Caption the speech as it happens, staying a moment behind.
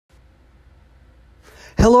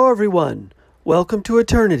Hello, everyone. Welcome to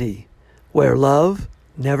Eternity, where love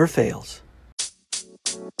never fails.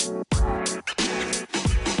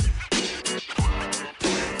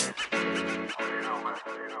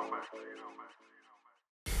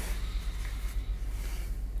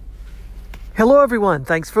 Hello, everyone.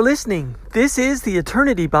 Thanks for listening. This is the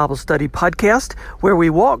Eternity Bible Study Podcast, where we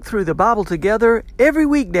walk through the Bible together every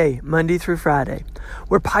weekday, Monday through Friday.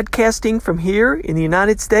 We're podcasting from here in the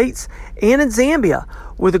United States and in Zambia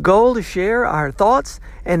with a goal to share our thoughts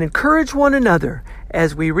and encourage one another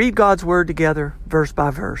as we read God's Word together, verse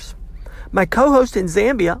by verse. My co-host in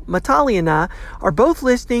Zambia, Matali, and I are both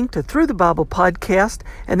listening to Through the Bible podcast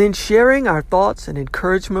and then sharing our thoughts and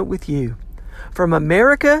encouragement with you. From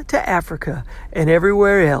America to Africa and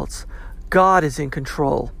everywhere else, God is in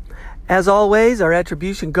control. As always, our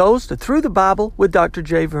attribution goes to Through the Bible with Dr.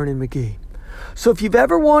 J. Vernon McGee. So if you've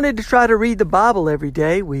ever wanted to try to read the Bible every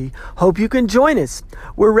day, we hope you can join us.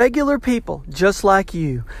 We're regular people, just like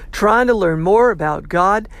you, trying to learn more about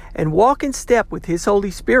God and walk in step with His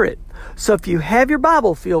Holy Spirit. So if you have your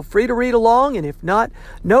Bible, feel free to read along, and if not,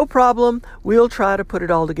 no problem. We'll try to put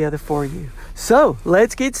it all together for you. So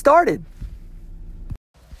let's get started.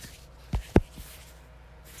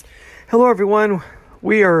 Hello, everyone.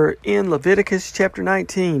 We are in Leviticus chapter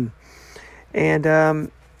 19.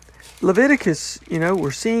 And Leviticus,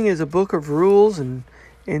 we're seeing as a book of rules and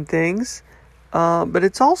things. But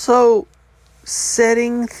it's also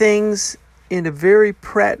setting things into very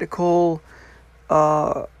practical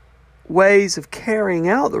ways of carrying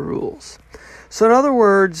out the rules. So in other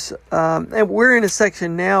words, and we're in a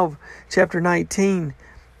section now of chapter 19,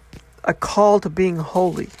 a call to being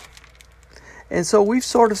holy. And so we've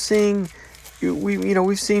sort of seen,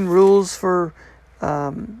 we've seen rules for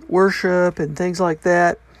worship and things like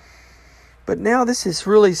that. But now this is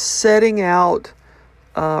really setting out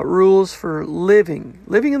rules for living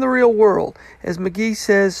in the real world. As McGee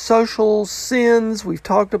says, social sins. We've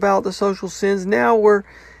talked about the social sins. Now we're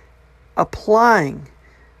applying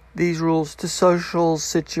these rules to social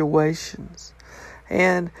situations.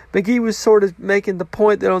 And McGee was sort of making the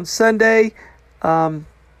point that on Sunday,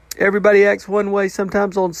 everybody acts one way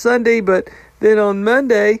sometimes on Sunday, but then on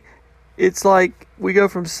Monday, it's like we go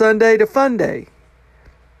from Sunday to Fun Day.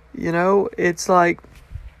 It's like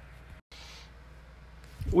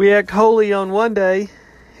we act holy on one day,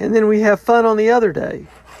 and then we have fun on the other day.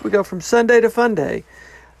 We go from Sunday to Fun Day.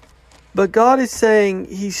 But God is saying,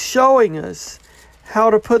 He's showing us how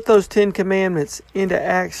to put those 10 commandments into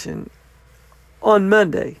action on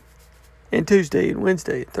Monday and Tuesday and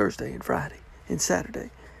Wednesday and Thursday and Friday and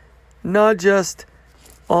Saturday. Not just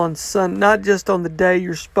on the day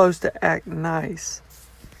you're supposed to act nice.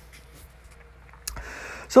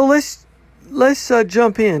 So let's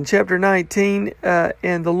jump in, chapter 19,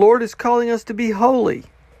 and the Lord is calling us to be holy.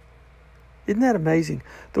 Isn't that amazing?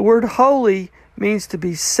 The word holy means to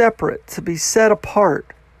be separate, to be set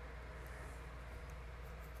apart.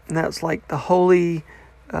 And that's like the holy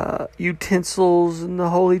utensils and the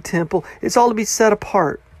holy temple. It's all to be set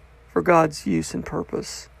apart for God's use and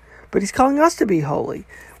purpose. But He's calling us to be holy.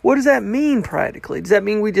 What does that mean practically? Does that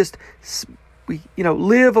mean we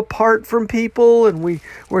live apart from people and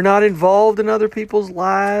we're not involved in other people's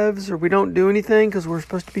lives, or we don't do anything because we're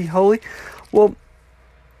supposed to be holy? Well,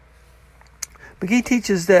 McGee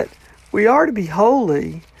teaches that we are to be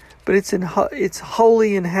holy, but it's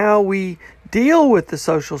holy in how we deal with the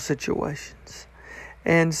social situations.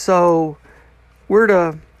 And so we're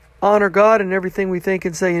to honor God in everything we think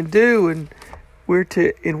and say and do, and we're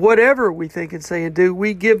to, in whatever we think and say and do,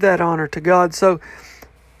 we give that honor to God. So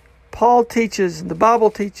Paul teaches, and the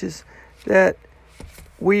Bible teaches, that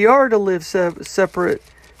we are to live separate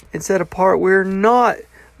and set apart. We're not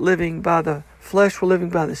living by the flesh, we're living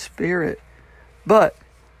by the Spirit. But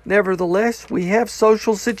nevertheless, we have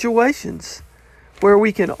social situations where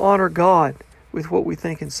we can honor God with what we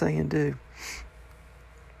think and say and do.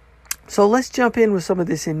 So let's jump in with some of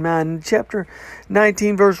this in mind. In chapter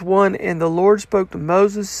 19, verse 1, and the Lord spoke to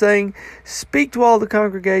Moses, saying, Speak to all the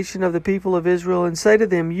congregation of the people of Israel, and say to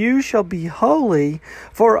them, You shall be holy,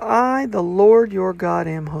 for I, the Lord your God,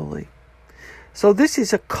 am holy. So this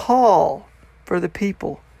is a call for the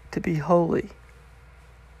people to be holy.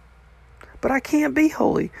 But I can't be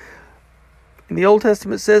holy. In the Old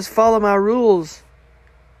Testament it says, Follow my rules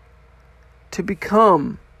to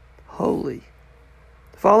become holy.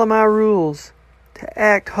 Follow my rules to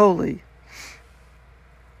act holy.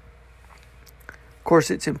 Of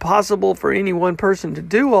course, it's impossible for any one person to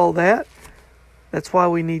do all that. That's why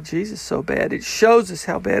we need Jesus so bad. It shows us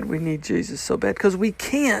how bad we need Jesus so bad, because we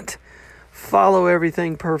can't follow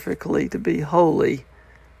everything perfectly to be holy.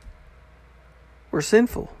 we're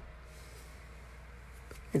sinful.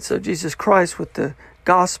 And so Jesus Christ, with the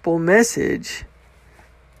gospel message,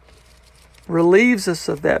 relieves us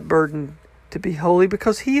of that burden to be holy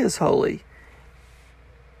because He is holy.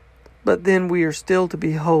 But then we are still to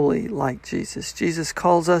be holy like Jesus. Jesus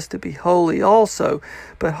calls us to be holy also,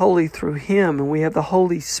 but holy through Him. And we have the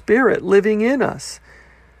Holy Spirit living in us,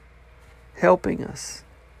 helping us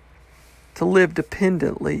to live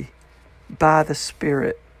dependently by the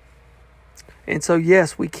Spirit. And so,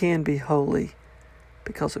 yes, we can be holy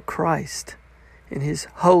because of Christ and His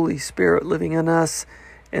Holy Spirit living in us,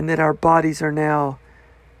 and that our bodies are now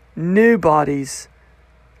new bodies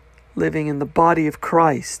living in the body of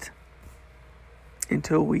Christ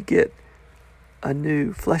until we get a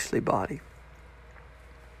new fleshly body.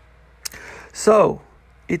 So,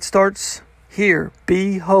 it starts here.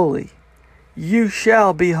 Be holy. You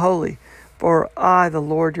shall be holy, for I, the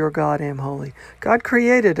Lord your God, am holy. God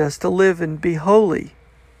created us to live and be holy.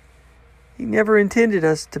 He never intended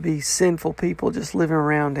us to be sinful people just living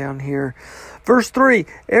around down here. Verse 3,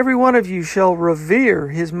 every one of you shall revere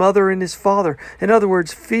his mother and his father. In other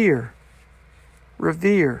words, fear.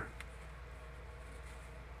 Revere.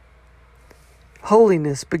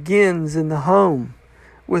 Holiness begins in the home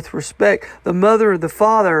with respect. The mother, the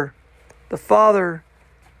father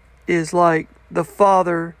is like the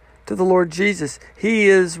Father to the Lord Jesus. He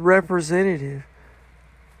is representative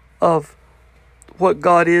of what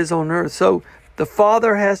God is on earth. So the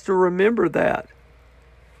father has to remember that.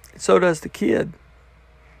 So does the kid.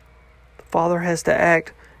 The father has to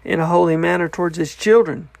act in a holy manner towards his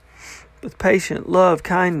children with patient love,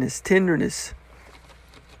 kindness, tenderness,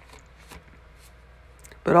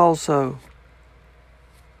 but also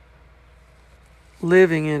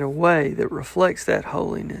living in a way that reflects that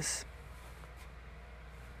holiness.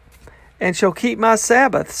 And shall keep my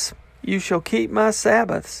Sabbaths. You shall keep my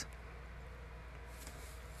Sabbaths.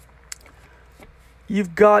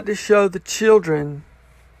 You've got to show the children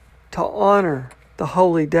to honor the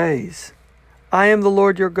holy days. I am the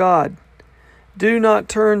Lord your God. Do not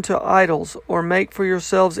turn to idols or make for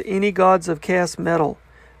yourselves any gods of cast metal.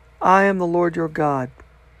 I am the Lord your God.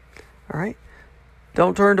 All right?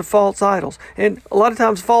 Don't turn to false idols. And a lot of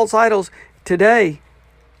times false idols today,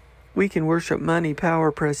 we can worship money,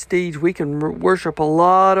 power, prestige. We can worship a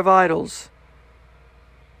lot of idols.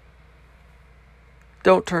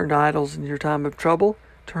 Don't turn to idols in your time of trouble.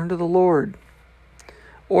 Turn to the Lord.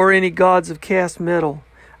 Or any gods of cast metal.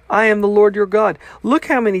 I am the Lord your God. Look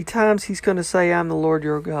how many times he's going to say, I'm the Lord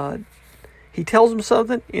your God. He tells them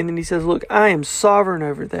something, and then he says, look, I am sovereign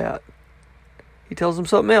over that. He tells them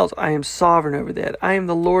something else. I am sovereign over that. I am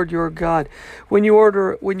the Lord your God. When you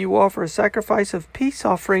offer a sacrifice of peace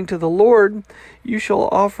offering to the Lord, you shall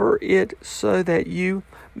offer it so that you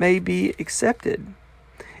may be accepted.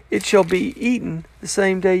 It shall be eaten the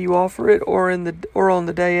same day you offer it, or on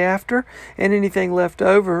the day after, and anything left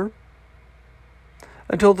over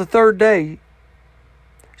until the third day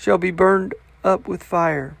shall be burned up with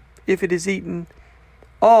fire. If it is eaten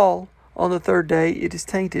all on the third day, it is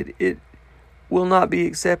tainted. It will not be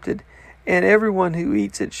accepted. And everyone who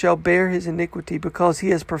eats it shall bear his iniquity, because he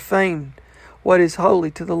has profaned what is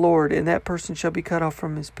holy to the Lord, and that person shall be cut off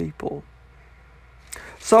from his people.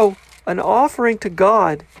 So, an offering to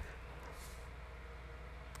God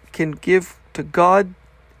can give to God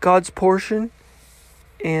God's portion,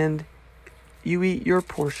 and you eat your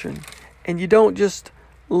portion. And you don't just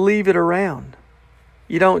leave it around.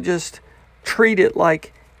 You don't just treat it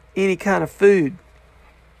like any kind of food.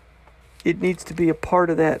 It needs to be a part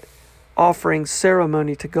of that offering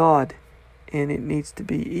ceremony to God, and it needs to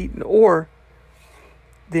be eaten, or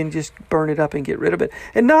then just burn it up and get rid of it.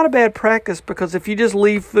 And not a bad practice, because if you just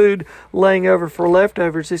leave food laying over for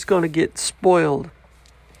leftovers, it's going to get spoiled.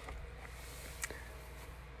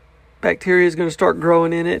 Bacteria is going to start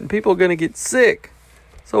growing in it, and people are going to get sick.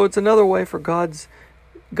 So it's another way for God's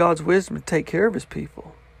wisdom to take care of his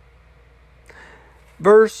people.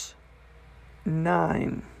 Verse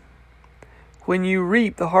 9. When you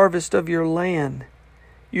reap the harvest of your land,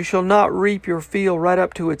 you shall not reap your field right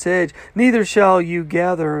up to its edge, neither shall you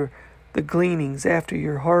gather the gleanings after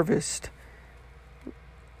your harvest.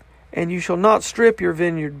 And you shall not strip your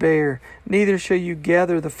vineyard bare, neither shall you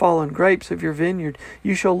gather the fallen grapes of your vineyard.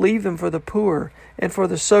 You shall leave them for the poor and for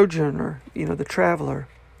the sojourner, the traveler.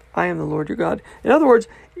 I am the Lord your God. In other words,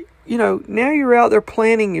 now you're out there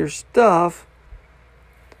planting your stuff.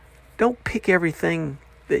 Don't pick everything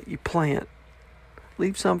that you plant.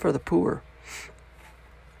 Leave some for the poor.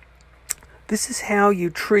 This is how you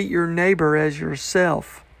treat your neighbor as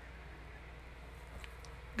yourself.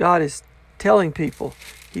 God is telling people,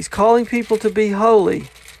 he's calling people to be holy.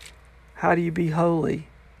 How do you be holy?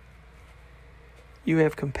 You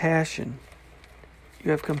have compassion.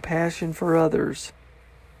 You have compassion for others.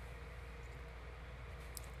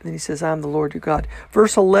 And then he says, I am the Lord your God.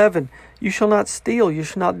 Verse 11, you shall not steal. You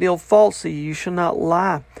shall not deal falsely. You shall not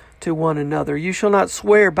lie to one another. You shall not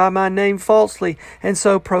swear by my name falsely, and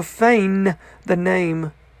so profane the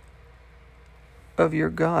name of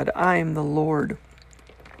your God. I am the Lord.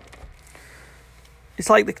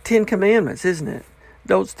 It's like the 10 Commandments, isn't it?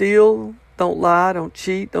 Don't steal, don't lie, don't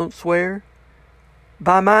cheat, don't swear.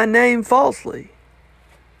 By my name falsely.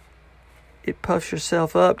 It puffs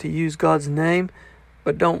yourself up to use God's name,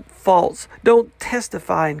 but don't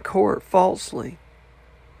testify in court falsely,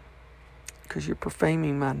 because you're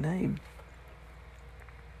profaning my name.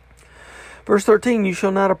 Verse 13, you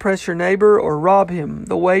shall not oppress your neighbor or rob him.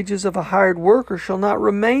 The wages of a hired worker shall not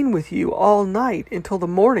remain with you all night until the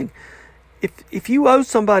morning. If you owe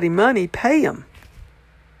somebody money, pay him.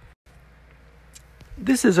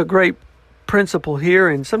 This is a great principle here,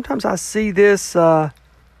 and sometimes I see this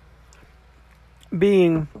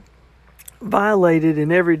being violated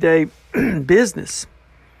in everyday business.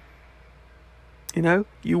 You know,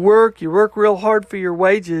 you work real hard for your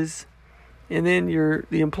wages, and then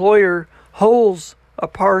the employer holds a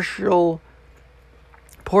partial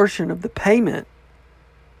portion of the payment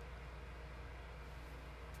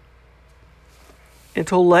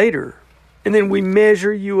until later. And then we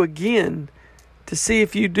measure you again to see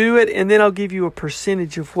if you do it, and then I'll give you a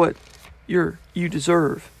percentage of what you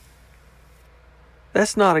deserve.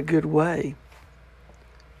 That's not a good way.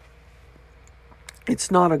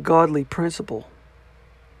 It's not a godly principle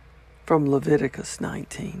from Leviticus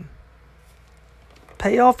 19.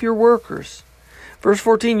 Pay off your workers. Verse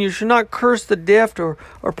 14, you shall not curse the deaf or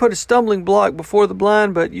put a stumbling block before the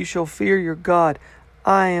blind, but you shall fear your God.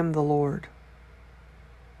 I am the Lord.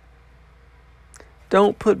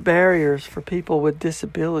 Don't put barriers for people with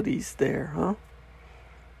disabilities there, huh?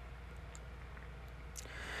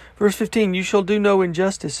 Verse 15, you shall do no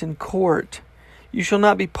injustice in court. You shall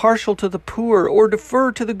not be partial to the poor or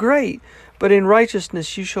defer to the great, but in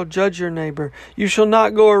righteousness you shall judge your neighbor. You shall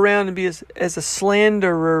not go around and be as a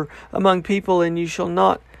slanderer among people, and you shall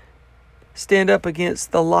not stand up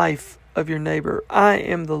against the life of your neighbor. I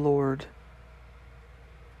am the Lord.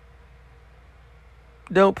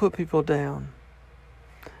 Don't put people down.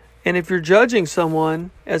 And if you're judging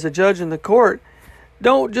someone as a judge in the court,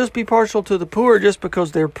 don't just be partial to the poor just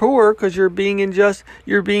because they're poor, because you're being unjust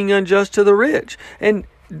to the rich. And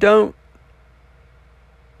don't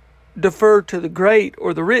defer to the great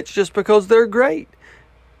or the rich just because they're great.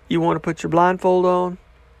 You want to put your blindfold on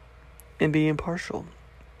and be impartial.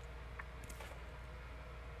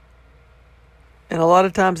 And a lot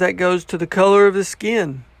of times that goes to the color of the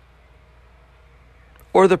skin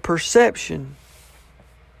or the perception.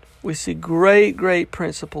 We see great, great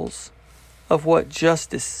principles of what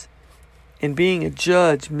justice and being a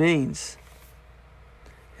judge means.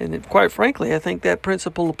 And quite frankly, I think that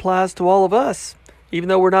principle applies to all of us. Even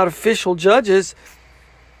though we're not official judges,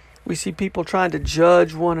 we see people trying to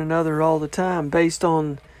judge one another all the time based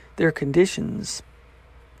on their conditions.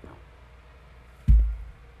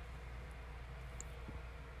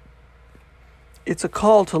 It's a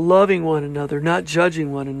call to loving one another, not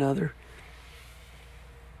judging one another.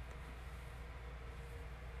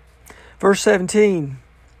 Verse 17,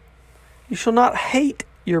 you shall not hate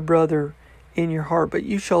your brother in your heart, but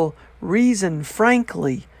you shall reason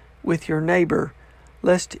frankly with your neighbor,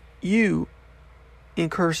 lest you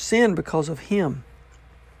incur sin because of him.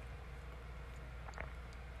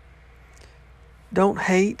 Don't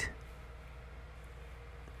hate,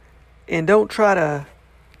 and don't try to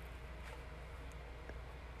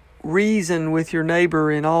reason with your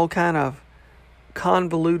neighbor in all kind of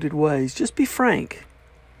convoluted ways. Just be frank.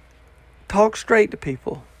 Talk straight to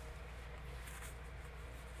people.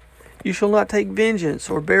 You shall not take vengeance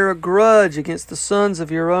or bear a grudge against the sons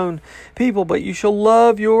of your own people, but you shall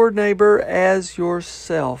love your neighbor as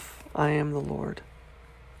yourself. I am the Lord.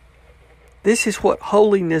 This is what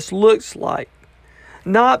holiness looks like.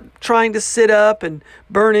 Not trying to sit up and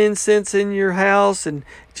burn incense in your house and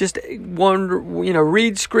just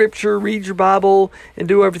read scripture, read your Bible, and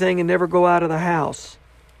do everything and never go out of the house.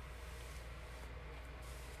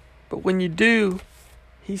 But when you do,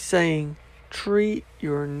 he's saying, treat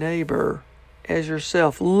your neighbor as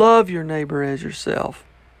yourself. Love your neighbor as yourself.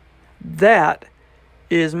 That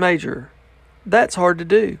is major. That's hard to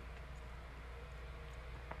do.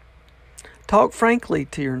 Talk frankly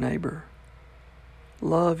to your neighbor.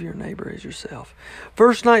 Love your neighbor as yourself.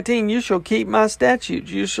 Verse 19, you shall keep my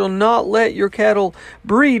statutes. You shall not let your cattle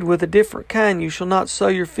breed with a different kind. You shall not sow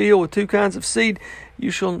your field with two kinds of seed. You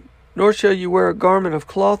shall nor shall you wear a garment of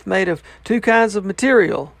cloth made of two kinds of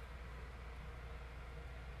material.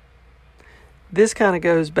 This kind of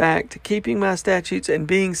goes back to keeping my statutes and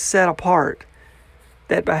being set apart.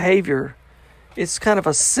 That behavior, it's kind of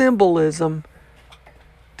a symbolism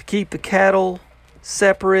to keep the cattle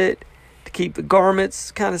separate, to keep the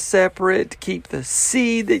garments kind of separate, to keep the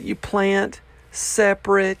seed that you plant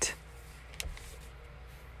separate.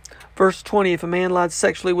 Verse 20, if a man lied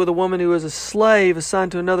sexually with a woman who is a slave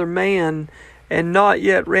assigned to another man and not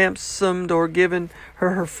yet ransomed or given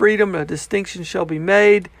her freedom, a distinction shall be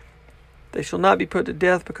made. They shall not be put to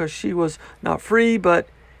death because she was not free, but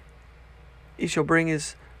he shall bring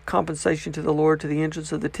his compensation to the Lord to the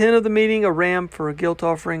entrance of the tent of the meeting, a ram for a guilt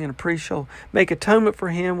offering, and a priest shall make atonement for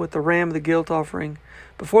him with the ram of the guilt offering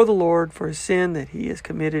before the Lord for his sin that he has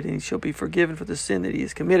committed, and he shall be forgiven for the sin that he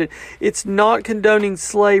has committed. It's not condoning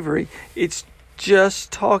slavery. It's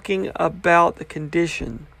just talking about the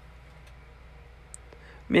condition.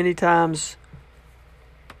 Many times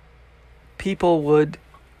people would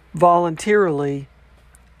voluntarily,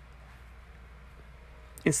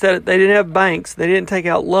 instead they didn't have banks, they didn't take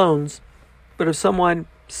out loans, but if someone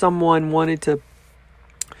wanted to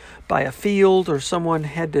buy a field or someone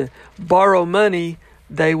had to borrow money,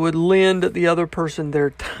 they would lend the other person their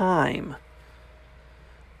time.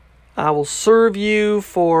 I will serve you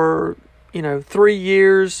for 3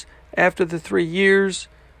 years. After the 3 years,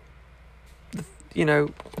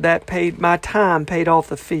 that paid my time, paid off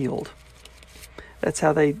the field. That's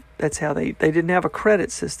how they didn't have a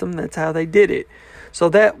credit system. That's how they did it. So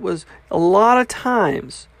that was a lot of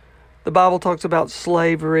times the Bible talks about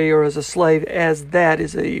slavery or as a slave as that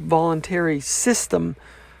is a voluntary system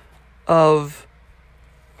of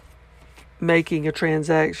making a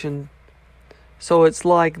transaction. So it's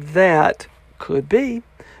like that could be.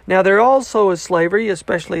 Now there also is slavery,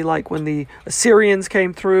 especially like when the Assyrians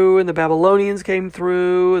came through and the Babylonians came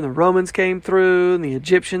through and the Romans came through and the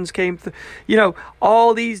Egyptians came through.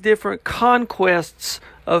 All these different conquests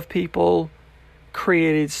of people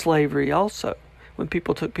created slavery also, when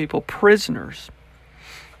people took people prisoners.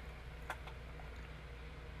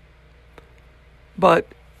 But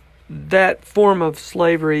that form of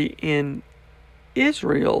slavery in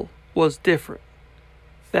Israel was different.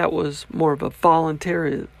 That was more of a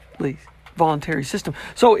voluntary system.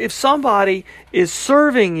 So if somebody is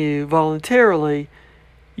serving you voluntarily,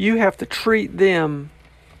 you have to treat them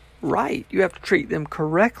right. You have to treat them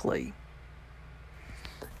correctly.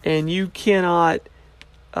 And you cannot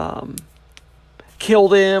kill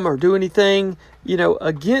them or do anything,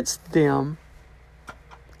 against them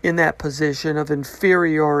in that position of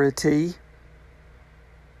inferiority.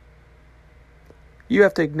 You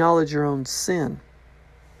have to acknowledge your own sin.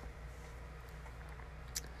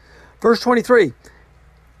 Verse 23,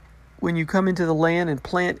 when you come into the land and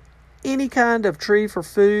plant any kind of tree for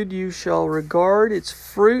food, you shall regard its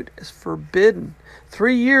fruit as forbidden.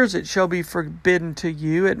 3 years it shall be forbidden to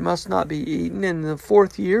you. It must not be eaten. And in the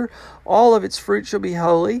 4th year, all of its fruit shall be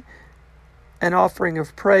holy, an offering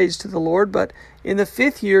of praise to the Lord. But in the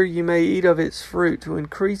 5th year you may eat of its fruit to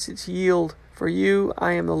increase its yield. For you,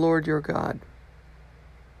 I am the Lord your God.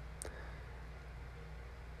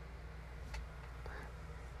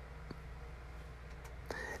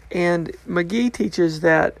 And McGee teaches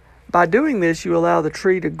that by doing this, you allow the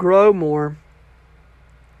tree to grow more.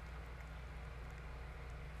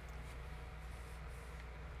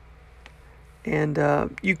 And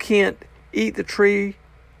you can't eat the tree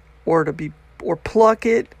or pluck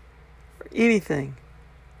it or anything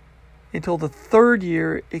until the 3rd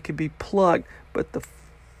year it can be plucked. But the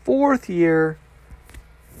 4th year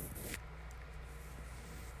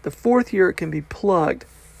it can be plucked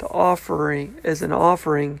as an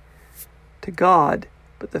offering to God,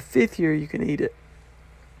 but the 5th year you can eat it.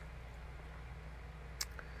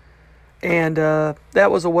 And that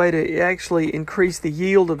was a way to actually increase the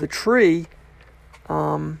yield of the tree,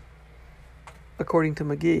 according to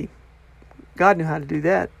McGee. God knew how to do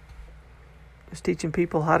that. He was teaching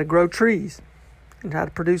people how to grow trees and how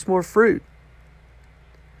to produce more fruit.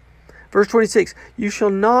 Verse 26, you shall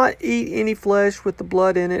not eat any flesh with the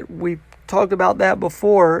blood in it. We've talked about that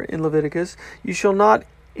before in Leviticus. You shall not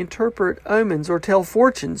interpret omens or tell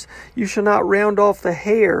fortunes. You shall not round off the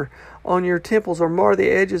hair on your temples or mar the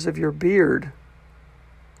edges of your beard.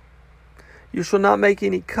 You shall not make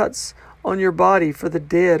any cuts on your body for the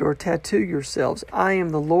dead or tattoo yourselves. I am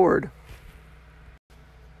the Lord.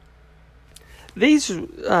 These,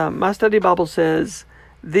 my study Bible says,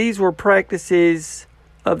 these were practices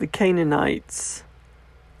of the Canaanites.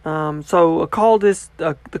 So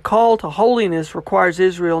the call to holiness requires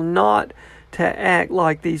Israel not to act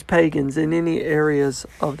like these pagans in any areas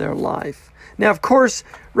of their life. Now, of course,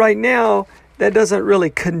 right now, that doesn't really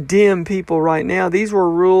condemn people right now. These were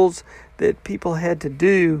rules that people had to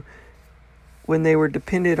do when they were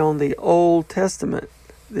dependent on the Old Testament,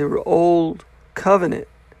 the Old Covenant.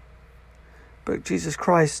 But Jesus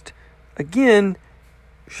Christ, again,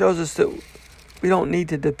 shows us that we don't need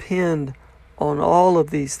to depend on all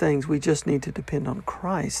of these things. We just need to depend on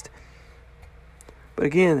Christ. But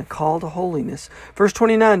again, a call to holiness. Verse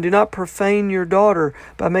 29, do not profane your daughter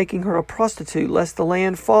by making her a prostitute, lest the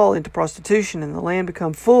land fall into prostitution and the land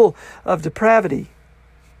become full of depravity.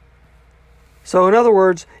 So in other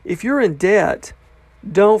words, if you're in debt,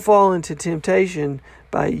 don't fall into temptation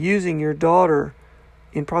by using your daughter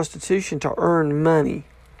in prostitution to earn money.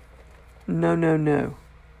 No, no, no.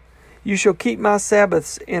 You shall keep my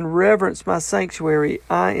Sabbaths and reverence my sanctuary.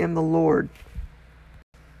 I am the Lord.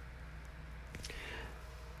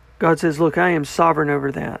 God says, look, I am sovereign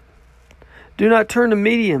over that. Do not turn to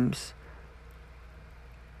mediums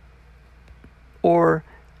or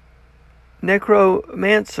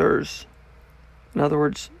necromancers. In other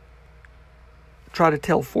words, try to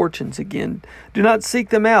tell fortunes again. Do not seek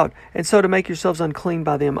them out, and so to make yourselves unclean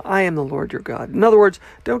by them. I am the Lord your God. In other words,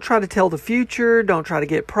 don't try to tell the future. Don't try to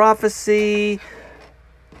get prophecy.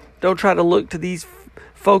 Don't try to look to these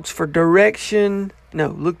folks for direction. No,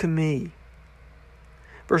 look to me.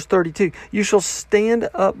 Verse 32, you shall stand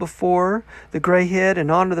up before the gray head and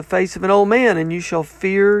honor the face of an old man, and you shall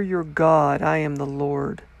fear your God. I am the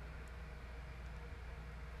Lord.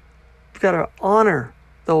 You've got to honor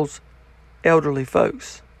those elderly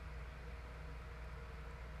folks.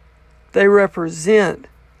 They represent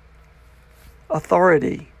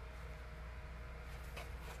authority.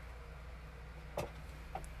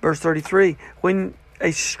 Verse 33, when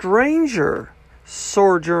a stranger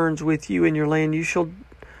sojourns with you in your land, you shall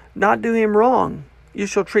not do him wrong. You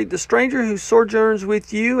shall treat the stranger who sojourns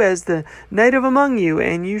with you as the native among you,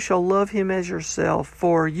 and you shall love him as yourself,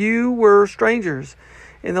 for you were strangers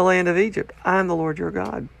in the land of Egypt. I am the Lord your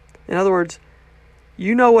God. In other words,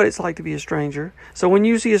 you know what it's like to be a stranger. So when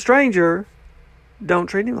you see a stranger, don't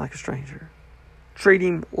treat him like a stranger. Treat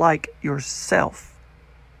him like yourself.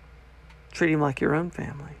 Treat him like your own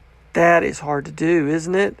family. That is hard to do,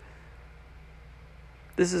 isn't it?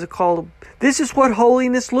 This is a call. This is what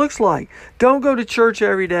holiness looks like. Don't go to church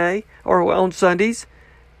every day or on Sundays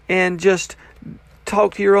and just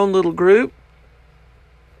talk to your own little group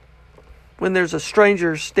when there's a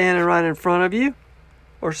stranger standing right in front of you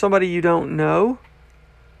or somebody you don't know.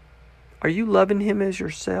 Are you loving him as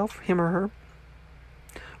yourself, him or her?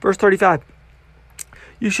 Verse 35.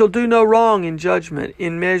 You shall do no wrong in judgment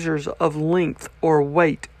in measures of length or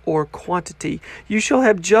weight or quantity. You shall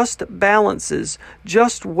have just balances,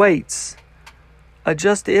 just weights, a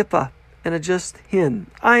just ephah and a just hin.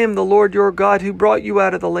 I am the Lord your God who brought you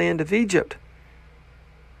out of the land of Egypt.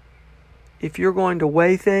 If you're going to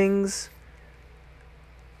weigh things,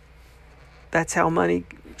 that's how money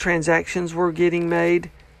transactions were getting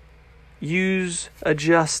made. Use a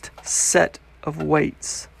just set of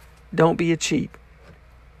weights. Don't be a cheat.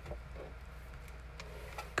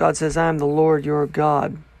 God says, I am the Lord your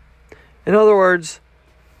God. In other words,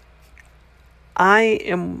 I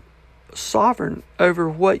am sovereign over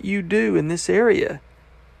what you do in this area.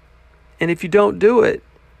 And if you don't do it,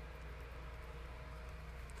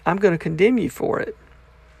 I'm going to condemn you for it.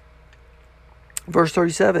 Verse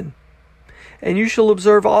 37. And you shall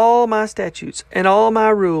observe all my statutes and all my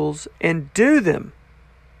rules and do them.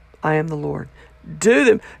 I am the Lord. Do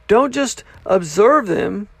them. Don't just observe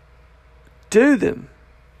them. Do them.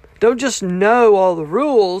 Don't just know all the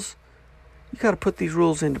rules. You got to put these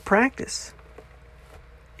rules into practice.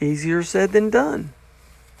 Easier said than done.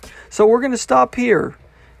 So we're going to stop here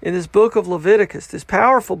in this book of Leviticus, this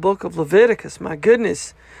powerful book of Leviticus. My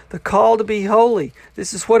goodness, the call to be holy.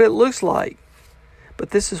 This is what it looks like.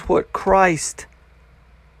 But this is what Christ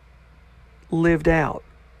lived out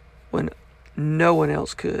when no one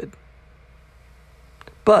else could.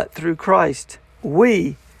 But through Christ,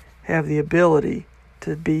 we have the ability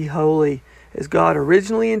to be holy as God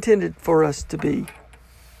originally intended for us to be.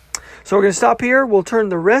 So we're going to stop here. We'll turn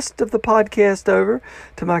the rest of the podcast over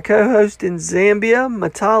to my co-host in Zambia,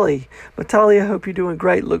 Matali. Matali, I hope you're doing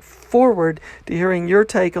great. Look forward to hearing your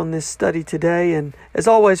take on this study today. And as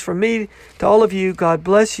always, from me to all of you, God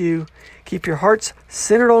bless you. Keep your hearts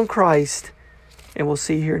centered on Christ, and we'll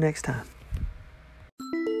see you here next time.